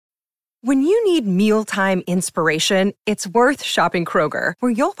When you need mealtime inspiration, it's worth shopping Kroger,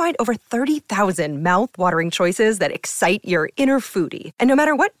 where you'll find over 30,000 mouth-watering choices that excite your inner foodie. And no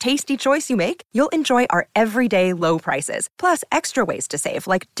matter what tasty choice you make, you'll enjoy our everyday low prices, plus extra ways to save,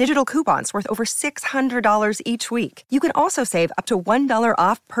 like digital coupons worth over $600 each week. You can also save up to $1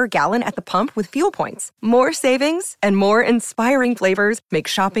 off per gallon at the pump with fuel points. More savings and more inspiring flavors make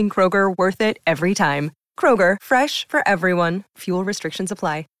shopping Kroger worth it every time. Kroger, fresh for everyone. Fuel restrictions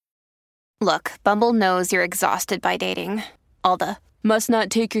apply. Look, Bumble knows you're exhausted by dating. All the, must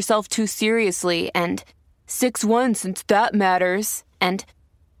not take yourself too seriously, and 6'1" since that matters, and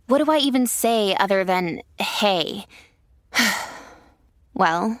what do I even say other than, hey?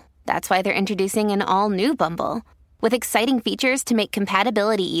 Well, that's why they're introducing an all-new Bumble, with exciting features to make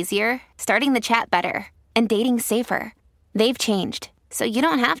compatibility easier, starting the chat better, and dating safer. They've changed, so you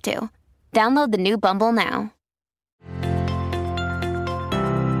don't have to. Download the new Bumble now.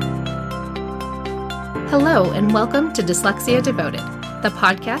 Hello, and welcome to Dyslexia Devoted, the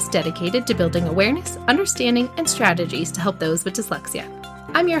podcast dedicated to building awareness, understanding, and strategies to help those with dyslexia.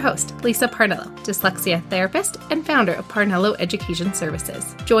 I'm your host, Lisa Parnello, dyslexia therapist and founder of Parnello Education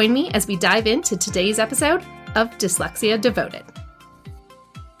Services. Join me as we dive into today's episode of Dyslexia Devoted.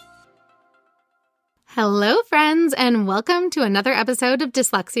 Hello, friends, and welcome to another episode of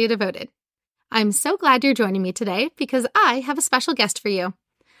Dyslexia Devoted. I'm so glad you're joining me today because I have a special guest for you.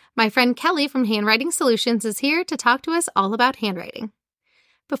 My friend Kelli from Handwriting Solutions is here to talk to us all about handwriting.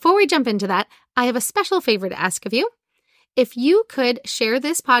 Before we jump into that, I have a special favor to ask of you. If you could share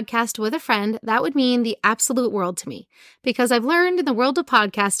this podcast with a friend, that would mean the absolute world to me, because I've learned in the world of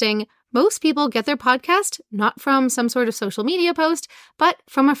podcasting, most people get their podcast not from some sort of social media post, but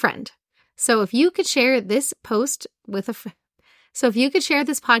from a friend. So if you could share this podcast with a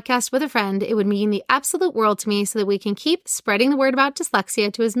friend, it would mean the absolute world to me so that we can keep spreading the word about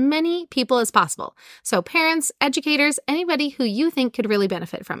dyslexia to as many people as possible. So parents, educators, anybody who you think could really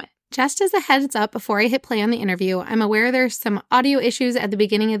benefit from it. Just as a heads up before I hit play on the interview, I'm aware there's some audio issues at the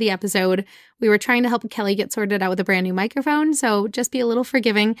beginning of the episode. We were trying to help Kelli get sorted out with a brand new microphone, so just be a little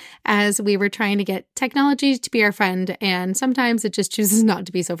forgiving as we were trying to get technology to be our friend, and sometimes it just chooses not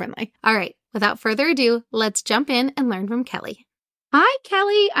to be so friendly. All right, without further ado, let's jump in and learn from Kelli. Hi,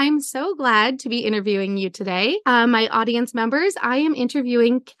 Kelli. I'm so glad to be interviewing you today. My audience members, I am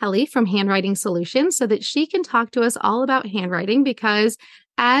interviewing Kelli from Handwriting Solutions so that she can talk to us all about handwriting because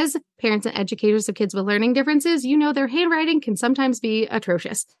as parents and educators of kids with learning differences, you know their handwriting can sometimes be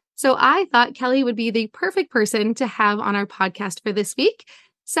atrocious. So I thought Kelli would be the perfect person to have on our podcast for this week.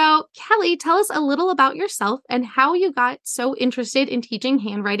 So Kelli, tell us a little about yourself and how you got so interested in teaching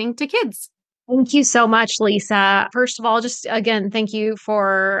handwriting to kids. Thank you so much, Lisa. First of all, just again, thank you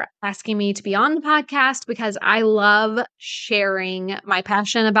for asking me to be on the podcast because I love sharing my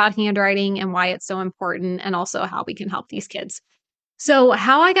passion about handwriting and why it's so important and also how we can help these kids. So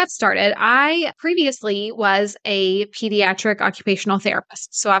how I got started, I previously was a pediatric occupational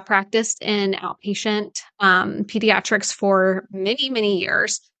therapist. So I practiced in outpatient pediatrics for many, many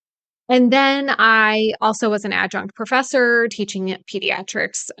years. And then I also was an adjunct professor teaching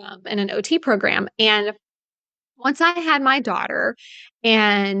pediatrics in an OT program. And once I had my daughter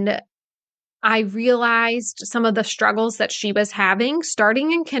and I realized some of the struggles that she was having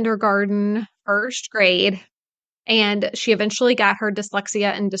starting in kindergarten, first grade, and she eventually got her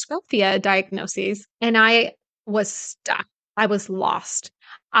dyslexia and dysgraphia diagnoses. And I was stuck. I was lost.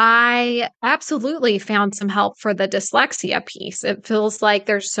 I absolutely found some help for the dyslexia piece. It feels like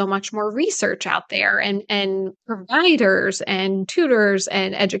there's so much more research out there and providers and tutors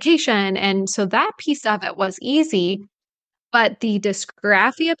and education. And so that piece of it was easy. But the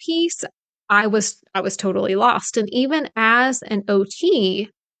dysgraphia piece, I was totally lost. And even as an OT,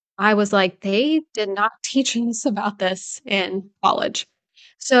 I was like, they did not teach us about this in college.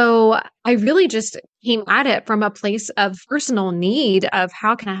 So I really just came at it from a place of personal need of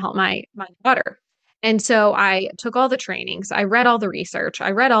how can I help my daughter? And so I took all the trainings, I read all the research,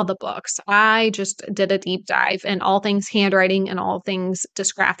 I read all the books. I just did a deep dive in all things handwriting and all things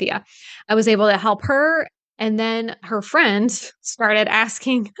dysgraphia. I was able to help her. And then her friends started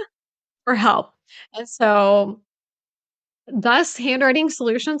asking for help. And so thus Handwriting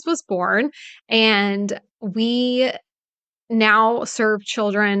Solutions was born. And we now serve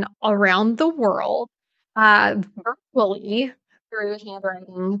children around the world virtually through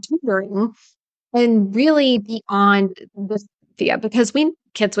handwriting tutoring and really beyond dyslexia because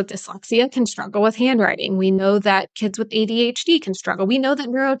kids with dyslexia can struggle with handwriting. We know that kids with ADHD can struggle. We know that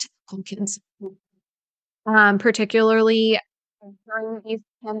neurotypical kids, particularly during these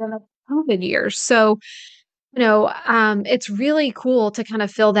pandemic COVID years. So It's really cool to kind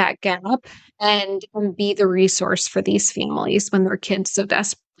of fill that gap and be the resource for these families when their kids so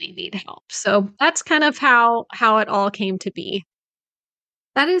desperately need help. So that's kind of how it all came to be.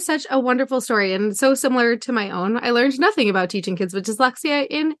 That is such a wonderful story and so similar to my own. I learned nothing about teaching kids with dyslexia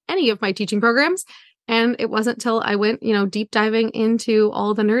in any of my teaching programs. And it wasn't till I went, deep diving into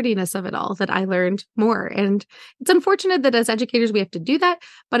all the nerdiness of it all that I learned more. And it's unfortunate that as educators, we have to do that.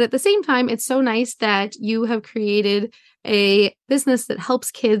 But at the same time, it's so nice that you have created a business that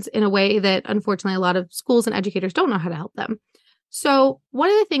helps kids in a way that unfortunately a lot of schools and educators don't know how to help them. So one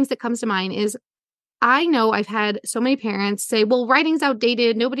of the things that comes to mind is I know I've had so many parents say, well, writing's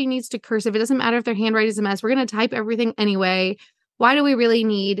outdated. Nobody needs to cursive. It doesn't matter if their handwriting is a mess. We're going to type everything anyway. Why do we really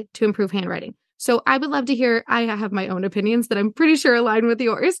need to improve handwriting? So I would love to hear, I have my own opinions that I'm pretty sure align with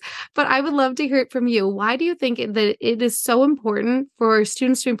yours, but I would love to hear it from you. Why do you think that it is so important for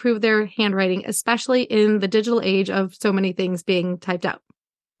students to improve their handwriting, especially in the digital age of so many things being typed out?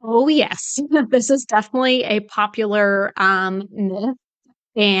 Oh, yes. This is definitely a popular myth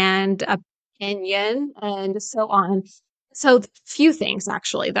and opinion and so on. So, few things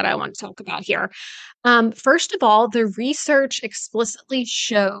actually that I want to talk about here. First of all, the research explicitly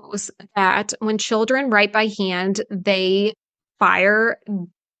shows that when children write by hand, they fire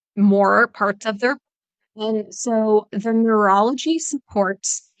more parts of their and so the neurology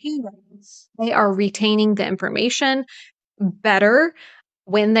supports handwriting. They are retaining the information better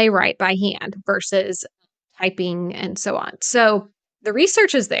when they write by hand versus typing and so on. So the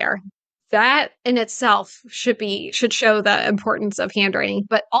research is there. That in itself should show the importance of handwriting,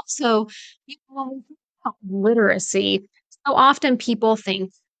 but also when we think about literacy, so often people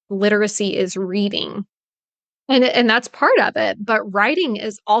think literacy is reading. And that's part of it, but writing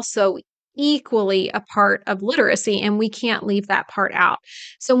is also equally a part of literacy, and we can't leave that part out.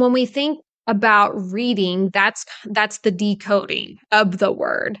 So when we think about reading, that's the decoding of the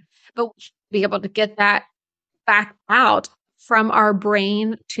word. But we should be able to get that back out from our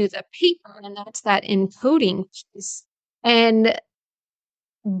brain to the paper, and that's that encoding piece. And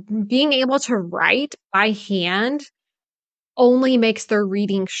being able to write by hand only makes their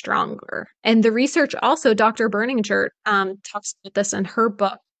reading stronger. And the research also, Dr. Berninger talks about this in her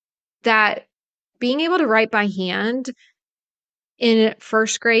book, that being able to write by hand in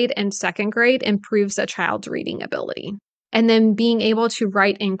first grade and second grade improves a child's reading ability. And then being able to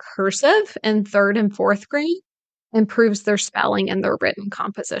write in cursive in third and fourth grade improves their spelling and their written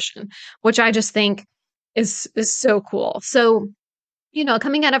composition, which I just think is so cool. So,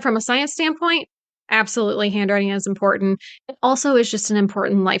 coming at it from a science standpoint, absolutely handwriting is important. It also is just an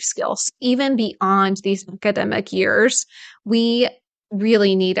important life skill. Even beyond these academic years, we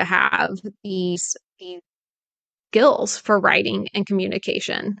really need to have these skills for writing and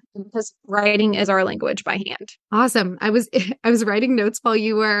communication because writing is our language by hand. Awesome. I was writing notes while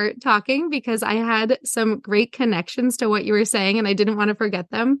you were talking because I had some great connections to what you were saying and I didn't want to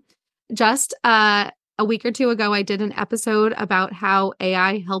forget them. Just a week or two ago, I did an episode about how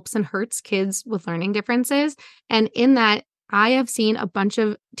AI helps and hurts kids with learning differences. And in that, I have seen a bunch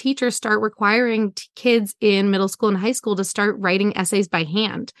of teachers start requiring kids in middle school and high school to start writing essays by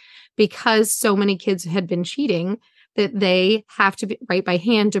hand because so many kids had been cheating that they have to write by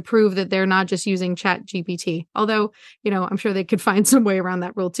hand to prove that they're not just using Chat GPT. Although, I'm sure they could find some way around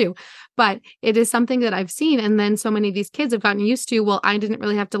that rule too. But it is something that I've seen. And then so many of these kids have gotten used to, well, I didn't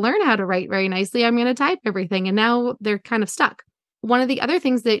really have to learn how to write very nicely. I'm going to type everything. And now they're kind of stuck. One of the other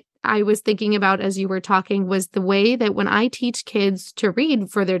things that I was thinking about as you were talking was the way that when I teach kids to read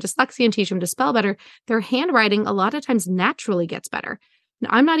for their dyslexia and teach them to spell better, their handwriting a lot of times naturally gets better. Now,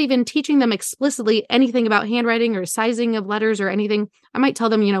 I'm not even teaching them explicitly anything about handwriting or sizing of letters or anything. I might tell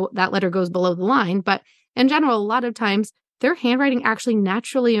them, that letter goes below the line. But in general, a lot of times their handwriting actually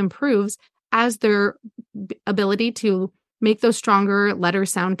naturally improves as their ability to make those stronger letter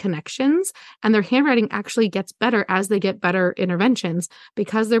sound connections. And their handwriting actually gets better as they get better interventions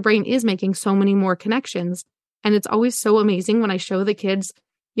because their brain is making so many more connections. And it's always so amazing when I show the kids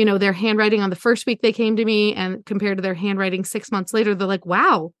their handwriting on the first week they came to me and compared to their handwriting 6 months later, they're like,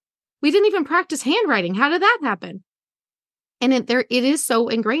 wow, we didn't even practice handwriting. How did that happen? And it is so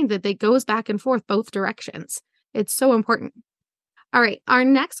ingrained that it goes back and forth both directions. It's so important. All right. Our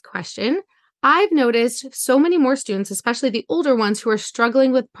next question. I've noticed so many more students, especially the older ones, who are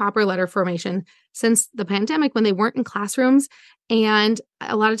struggling with proper letter formation since the pandemic when they weren't in classrooms. And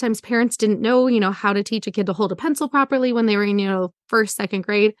a lot of times parents didn't know, how to teach a kid to hold a pencil properly when they were in, first, second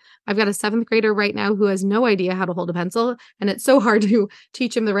grade. I've got a 7th grader right now who has no idea how to hold a pencil. And it's so hard to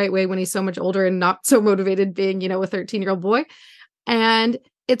teach him the right way when he's so much older and not so motivated being, a 13-year-old boy. And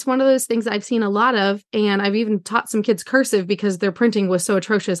it's one of those things I've seen a lot of, and I've even taught some kids cursive because their printing was so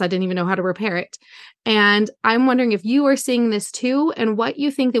atrocious I didn't even know how to repair it. And I'm wondering if you are seeing this too, and what you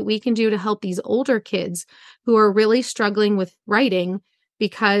think that we can do to help these older kids who are really struggling with writing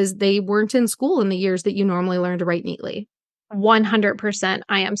because they weren't in school in the years that you normally learn to write neatly. 100%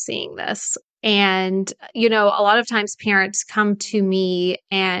 I am seeing this. And, a lot of times parents come to me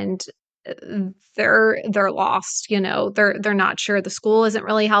and they're lost, they're not sure. The school isn't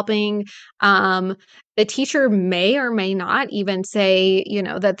really helping. The teacher may or may not even say,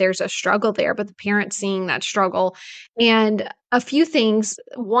 that there's a struggle there, but the parents seeing that struggle. And a few things.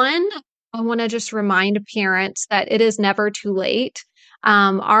 One, I want to just remind parents that it is never too late.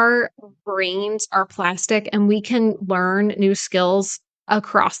 Our brains are plastic and we can learn new skills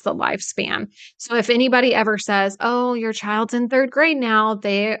across the lifespan. So if anybody ever says, "Oh, your child's in third grade now,"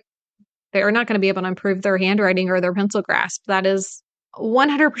 they're not going to be able to improve their handwriting or their pencil grasp. That is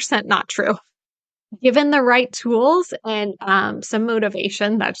 100% not true. Given the right tools and some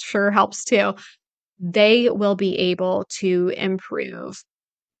motivation, that sure helps too, they will be able to improve.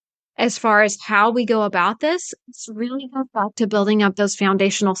 As far as how we go about this, it's really goes back to building up those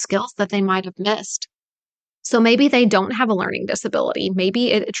foundational skills that they might have missed. So maybe they don't have a learning disability.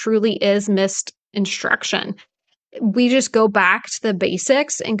 Maybe it truly is missed instruction. We just go back to the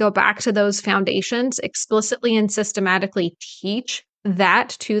basics and go back to those foundations, explicitly and systematically teach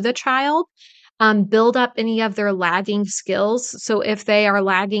that to the child, build up any of their lagging skills. So if they are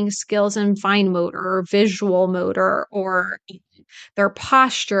lagging skills in fine motor or visual motor or their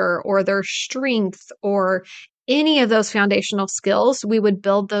posture or their strength or any of those foundational skills, we would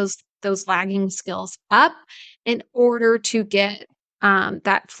build those lagging skills up in order to get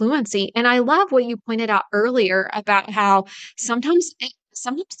that fluency. And I love what you pointed out earlier about how sometimes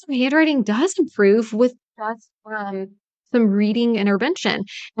the handwriting does improve with just some reading intervention.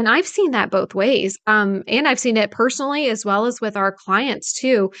 And I've seen that both ways. And I've seen it personally as well as with our clients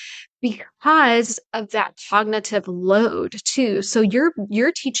too, because of that cognitive load too. So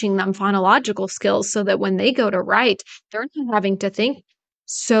you're teaching them phonological skills so that when they go to write, they're not having to think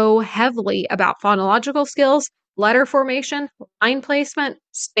so heavily about phonological skills, letter formation, line placement,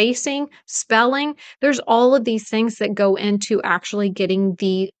 spacing, spelling. There's all of these things that go into actually getting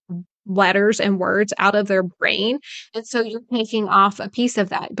the letters and words out of their brain. And so you're taking off a piece of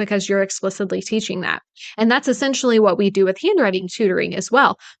that because you're explicitly teaching that. And that's essentially what we do with handwriting tutoring as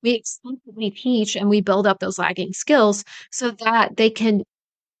well. We explicitly teach and we build up those lagging skills so that they can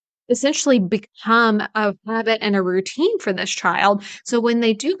essentially become a habit and a routine for this child. So when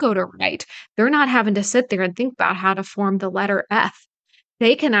they do go to write, they're not having to sit there and think about how to form the letter F.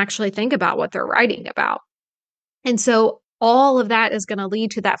 They can actually think about what they're writing about. And so all of that is going to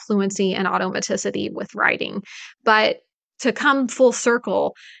lead to that fluency and automaticity with writing. But to come full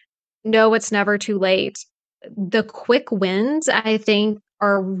circle, no, it's never too late. The quick wins, I think,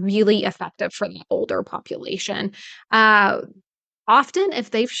 are really effective for the older population. Often,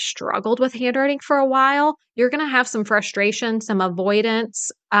 if they've struggled with handwriting for a while, you're going to have some frustration, some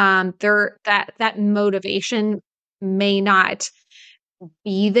avoidance. That motivation may not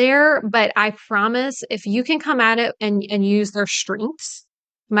be there, but I promise if you can come at it and use their strengths,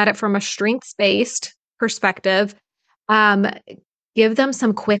 come at it from a strengths-based perspective, give them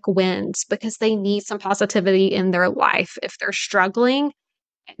some quick wins because they need some positivity in their life. If they're struggling,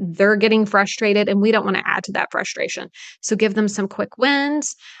 they're getting frustrated and we don't want to add to that frustration. So give them some quick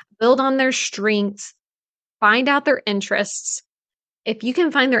wins, build on their strengths, find out their interests. If you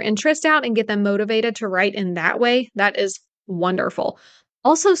can find their interest out and get them motivated to write in that way, that is wonderful.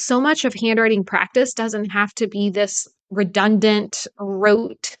 Also, so much of handwriting practice doesn't have to be this redundant,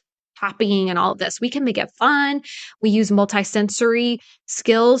 rote copying and all of this. We can make it fun. We use multisensory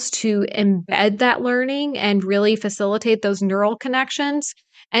skills to embed that learning and really facilitate those neural connections.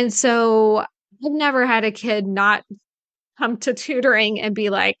 And so I've never had a kid not come to tutoring and be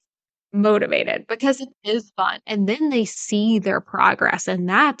like motivated because it is fun. And then they see their progress. And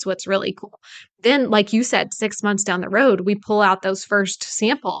that's what's really cool. Then, like you said, 6 months down the road, we pull out those first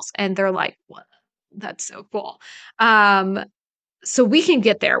samples and they're like, "What? That's so cool." So we can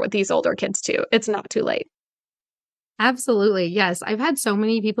get there with these older kids too. It's not too late. Absolutely. Yes. I've had so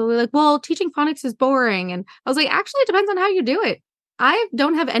many people who are like, well, teaching phonics is boring. And I was like, actually, it depends on how you do it. I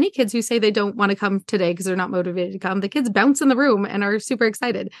don't have any kids who say they don't want to come today because they're not motivated to come. The kids bounce in the room and are super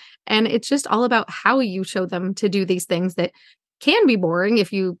excited. And it's just all about how you show them to do these things that can be boring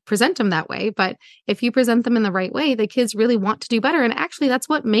if you present them that way. But if you present them in the right way, the kids really want to do better. And actually, that's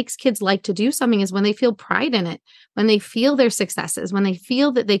what makes kids like to do something is when they feel pride in it, when they feel their successes, when they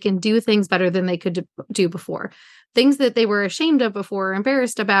feel that they can do things better than they could do before. things that they were ashamed of before,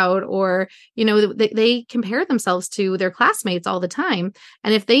 embarrassed about, or, they compare themselves to their classmates all the time.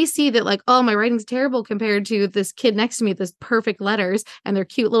 And if they see that like, oh, my writing's terrible compared to this kid next to me, this perfect letters and their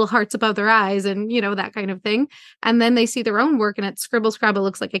cute little hearts above their eyes and, that kind of thing. And then they see their own work and it scribble scrabble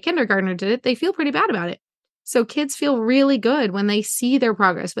looks like a kindergartner did it. They feel pretty bad about it. So kids feel really good when they see their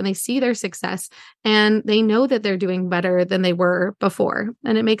progress, when they see their success, and they know that they're doing better than they were before.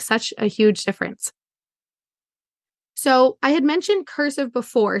 And it makes such a huge difference. So I had mentioned cursive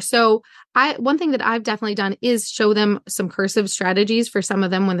before. So one thing that I've definitely done is show them some cursive strategies for some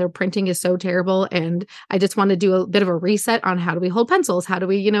of them when their printing is so terrible. And I just want to do a bit of a reset on how do we hold pencils? How do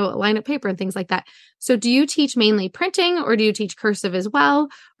we, line up paper and things like that. So do you teach mainly printing or do you teach cursive as well?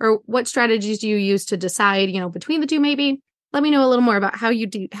 Or what strategies do you use to decide, between the two maybe? Let me know a little more about how you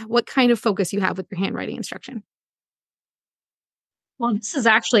do, what kind of focus you have with your handwriting instruction. Well, this is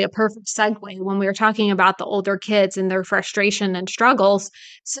actually a perfect segue when we were talking about the older kids and their frustration and struggles.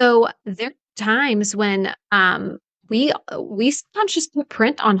 So there are times when we sometimes just put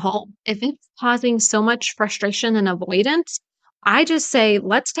print on hold. If it's causing so much frustration and avoidance, I just say,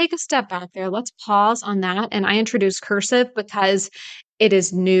 let's take a step back there. Let's pause on that. And I introduce cursive because it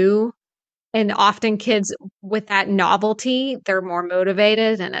is new. And often kids with that novelty, they're more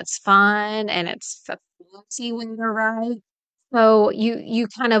motivated and it's fun and it's fancy when you're right. So you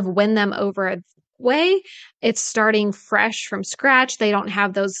kind of win them over a way. It's starting fresh from scratch. They don't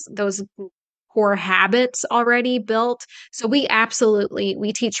have those core habits already built. So we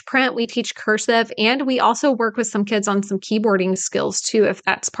teach print, we teach cursive, and we also work with some kids on some keyboarding skills too, if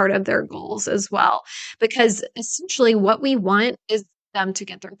that's part of their goals as well. Because essentially what we want is them to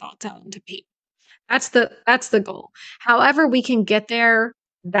get their thoughts out into paper. That's the goal. However we can get there,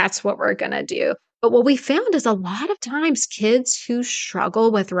 that's what we're going to do. But what we found is a lot of times kids who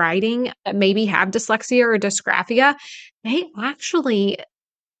struggle with writing, that maybe have dyslexia or dysgraphia, they actually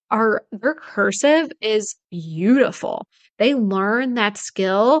their cursive is beautiful. They learn that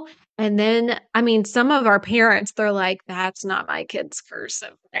skill. And then, I mean, some of our parents, they're like, that's not my kid's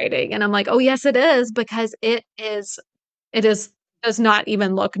cursive writing. And I'm like, oh, yes, it is, because does not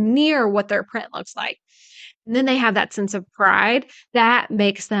even look near what their print looks like. And then they have that sense of pride that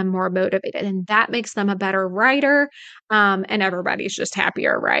makes them more motivated and that makes them a better writer. And everybody's just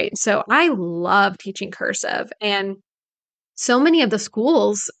happier, right? So I love teaching cursive. And so many of the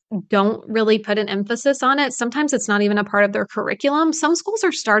schools don't really put an emphasis on it. Sometimes it's not even a part of their curriculum. Some schools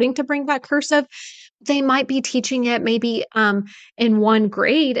are starting to bring back cursive. They might be teaching it maybe in one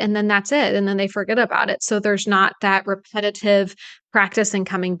grade and then that's it. And then they forget about it. So there's not that repetitive practice and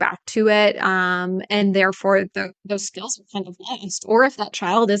coming back to it. And therefore those skills are kind of lost. Or if that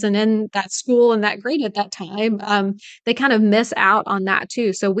child isn't in that school and that grade at that time, they kind of miss out on that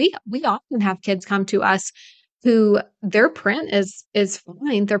too. So we often have kids come to us who their print is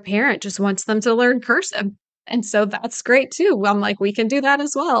fine. Their parent just wants them to learn cursive. And so that's great too. I'm like, we can do that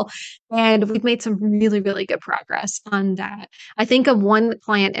as well. And we've made some really, really good progress on that. I think of one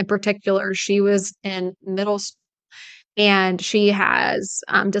client in particular. She was in middle school and she has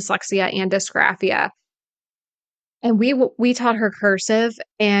dyslexia and dysgraphia. And we taught her cursive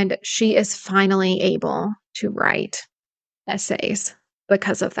and she is finally able to write essays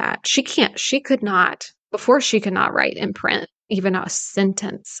because of that. She could not write in print even a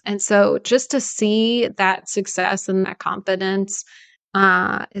sentence. And so just to see that success and that confidence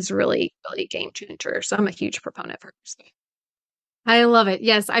is really, really game changer. So I'm a huge proponent for cursive. I love it.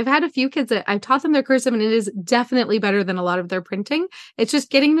 Yes, I've had a few kids that I've taught them their cursive and it is definitely better than a lot of their printing. It's just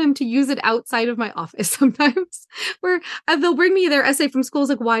getting them to use it outside of my office sometimes where they'll bring me their essay from school. It's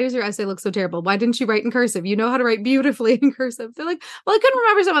like, why does your essay look so terrible? Why didn't you write in cursive? You know how to write beautifully in cursive. They're like, well, I couldn't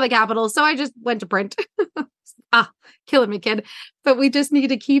remember some of the capitals, so I just went to print. Killing me, kid. But we just need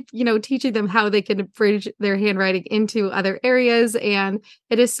to keep, teaching them how they can bridge their handwriting into other areas. And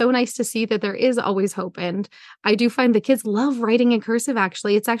it is so nice to see that there is always hope. And I do find the kids love writing in cursive,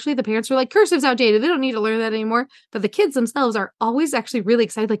 actually. It's actually the parents who are like, cursive's outdated. They don't need to learn that anymore. But the kids themselves are always actually really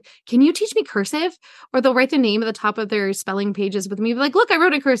excited. Like, can you teach me cursive? Or they'll write their name at the top of their spelling pages with me. Like, look, I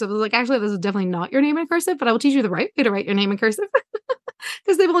wrote in cursive. I was like, actually, this is definitely not your name in cursive, but I will teach you the right way to write your name in cursive.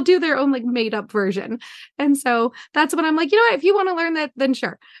 Because they will do their own like made up version. And so that's when I'm like, what, if you want to learn that, then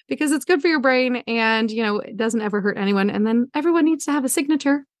sure, because it's good for your brain and, it doesn't ever hurt anyone. And then everyone needs to have a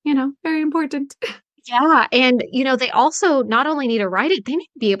signature, very important. Yeah. And, they also not only need to write it, they need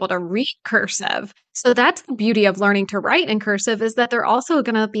to be able to read cursive. So that's the beauty of learning to write in cursive is that they're also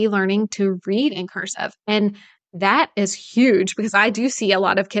going to be learning to read in cursive. And that is huge because I do see a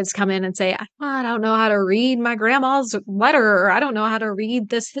lot of kids come in and say, I don't know how to read my grandma's letter, or I don't know how to read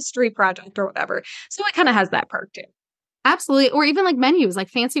this history project or whatever. So it kind of has that perk too. Absolutely. Or even like menus, like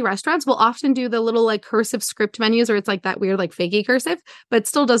fancy restaurants will often do the little like cursive script menus where it's like that weird, like fakey cursive, but it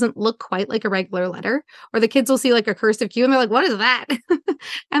still doesn't look quite like a regular letter. Or the kids will see like a cursive Q and they're like, what is that?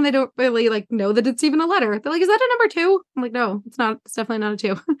 And they don't really like know that it's even a letter. They're like, is that a number two? I'm like, no, it's not. It's definitely not a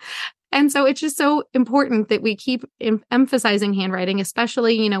two. And so it's just so important that we keep emphasizing handwriting,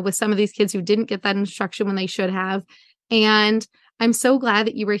 especially, you know, with some of these kids who didn't get that instruction when they should have. And I'm so glad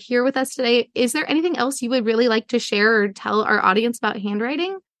that you were here with us today. Is there anything else you would really like to share or tell our audience about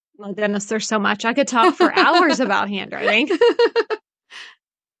handwriting? My goodness, there's so much. I could talk for hours about handwriting.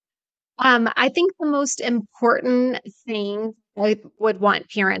 I think the most important thing I would want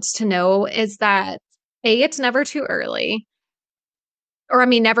parents to know is that A, it's never too early, or I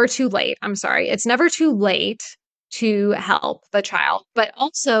mean, never too late. I'm sorry. It's never too late to help the child, but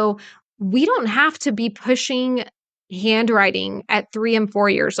also we don't have to be pushing handwriting at 3 and 4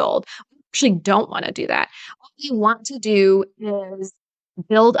 years old. We actually don't want to do that. What we want to do is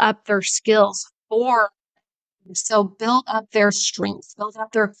build up their skills for so build up their strengths, build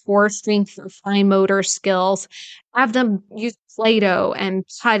up their core strengths, their fine motor skills, have them use Play-Doh and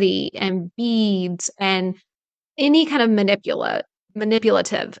putty and beads and any kind of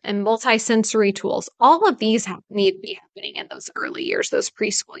manipulative and multisensory tools. All of these need to be happening in those early years, those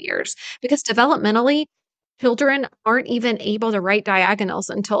preschool years, because developmentally, children aren't even able to write diagonals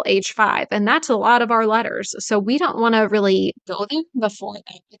until age 5. And that's a lot of our letters. So we don't want to really go there before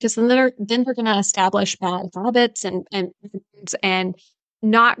that because then they're going to establish bad habits and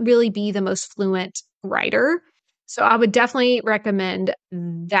not really be the most fluent writer. So I would definitely recommend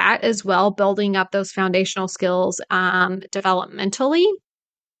that as well, building up those foundational skills developmentally.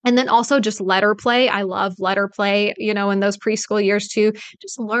 And then also just letter play. I love letter play, you know, in those preschool years too.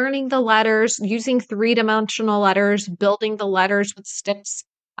 Just learning the letters, using three-dimensional letters, building the letters with sticks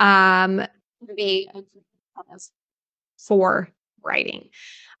to be for writing.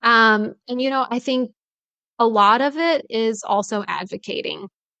 And, you know, I think a lot of it is also advocating.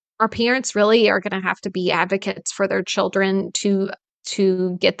 Our parents really are going to have to be advocates for their children to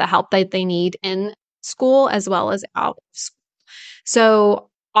get the help that they need in school as well as out of school. So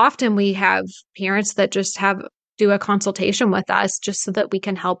often we have parents that just do a consultation with us just so that we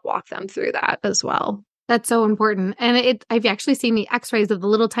can help walk them through that as well. That's so important. And I've actually seen the x-rays of the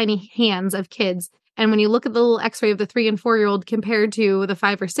little tiny hands of kids. And when you look at the little x-ray of the 3 and 4-year-old compared to the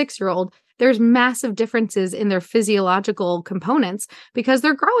 5 or 6-year-old, there's massive differences in their physiological components because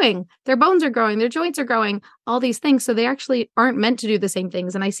they're growing. Their bones are growing, their joints are growing, all these things. So they actually aren't meant to do the same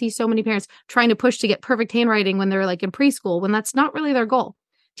things. And I see so many parents trying to push to get perfect handwriting when they're like in preschool, when that's not really their goal.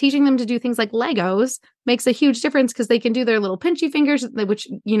 Teaching them to do things like Legos makes a huge difference because they can do their little pinchy fingers, which,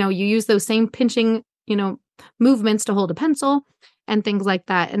 you know, you use those same pinching, you know, movements to hold a pencil and things like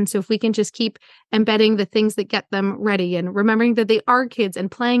that. And so if we can just keep embedding the things that get them ready and remembering that they are kids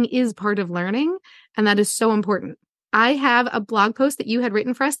and playing is part of learning, and that is so important. I have a blog post that you had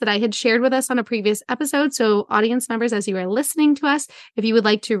written for us that I had shared with us on a previous episode. So audience members, as you are listening to us, if you would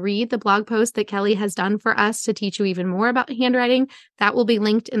like to read the blog post that Kelli has done for us to teach you even more about handwriting, that will be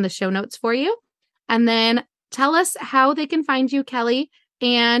linked in the show notes for you. And then tell us how they can find you, Kelli,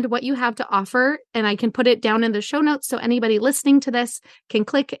 and what you have to offer. And I can put it down in the show notes so anybody listening to this can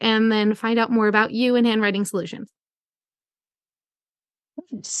click and then find out more about you and Handwriting Solutions.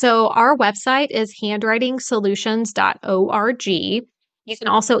 So our website is handwritingsolutions.org. You can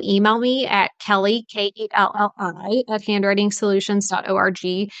also email me at Kelli, Kelli, at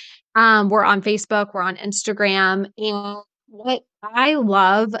handwritingsolutions.org. We're on Facebook, we're on Instagram. And what I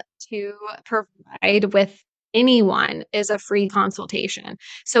love to provide with anyone is a free consultation.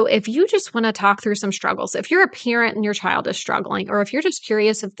 So if you just want to talk through some struggles, if you're a parent and your child is struggling, or if you're just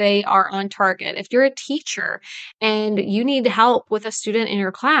curious if they are on target, if you're a teacher and you need help with a student in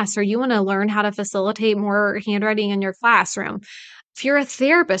your class, or you want to learn how to facilitate more handwriting in your classroom, if you're a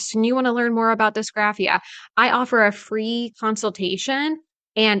therapist and you want to learn more about dysgraphia, I offer a free consultation.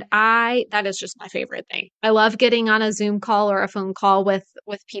 And that is just my favorite thing. I love getting on a Zoom call or a phone call with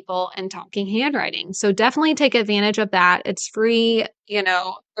people and talking handwriting. So definitely take advantage of that. It's free. You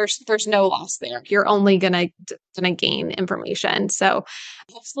know, there's no loss there. You're only gonna gain information. So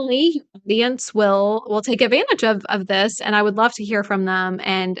hopefully the audience will take advantage of this. And I would love to hear from them.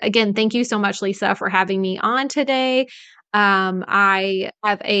 And again, thank you so much, Lisa, for having me on today. I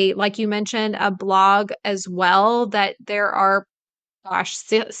have like you mentioned, a blog as well that there are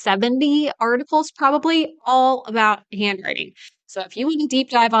 70 articles probably all about handwriting. So if you want to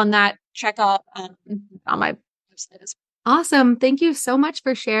deep dive on that, check out on my website as Awesome. Thank you so much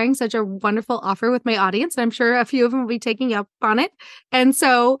for sharing such a wonderful offer with my audience. I'm sure a few of them will be taking up on it. And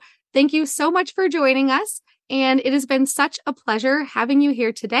so thank you so much for joining us. And it has been such a pleasure having you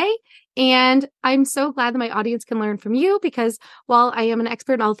here today. And I'm so glad that my audience can learn from you because while I am an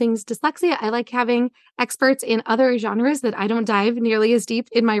expert in all things dyslexia, I like having experts in other genres that I don't dive nearly as deep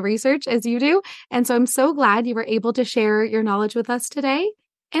in my research as you do. And so I'm so glad you were able to share your knowledge with us today.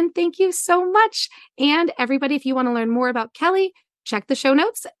 And thank you so much. And everybody, if you want to learn more about Kelli, check the show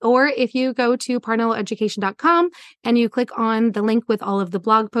notes. Or if you go to parnelloeducation.com and you click on the link with all of the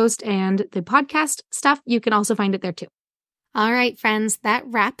blog post and the podcast stuff, you can also find it there too. All right, friends, that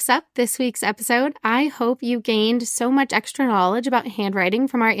wraps up this week's episode. I hope you gained so much extra knowledge about handwriting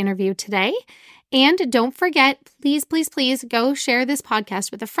from our interview today. And don't forget, please, please, please go share this podcast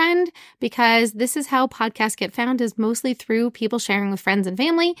with a friend because this is how podcasts get found is mostly through people sharing with friends and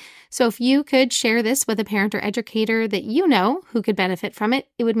family. So if you could share this with a parent or educator that you know who could benefit from it,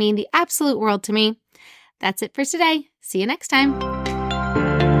 it would mean the absolute world to me. That's it for today. See you next time.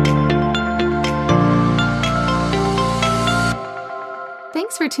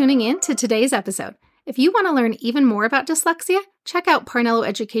 Thanks for tuning in to today's episode. If you want to learn even more about dyslexia, check out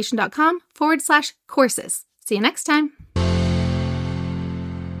parnelloeducation.com/courses. See you next time.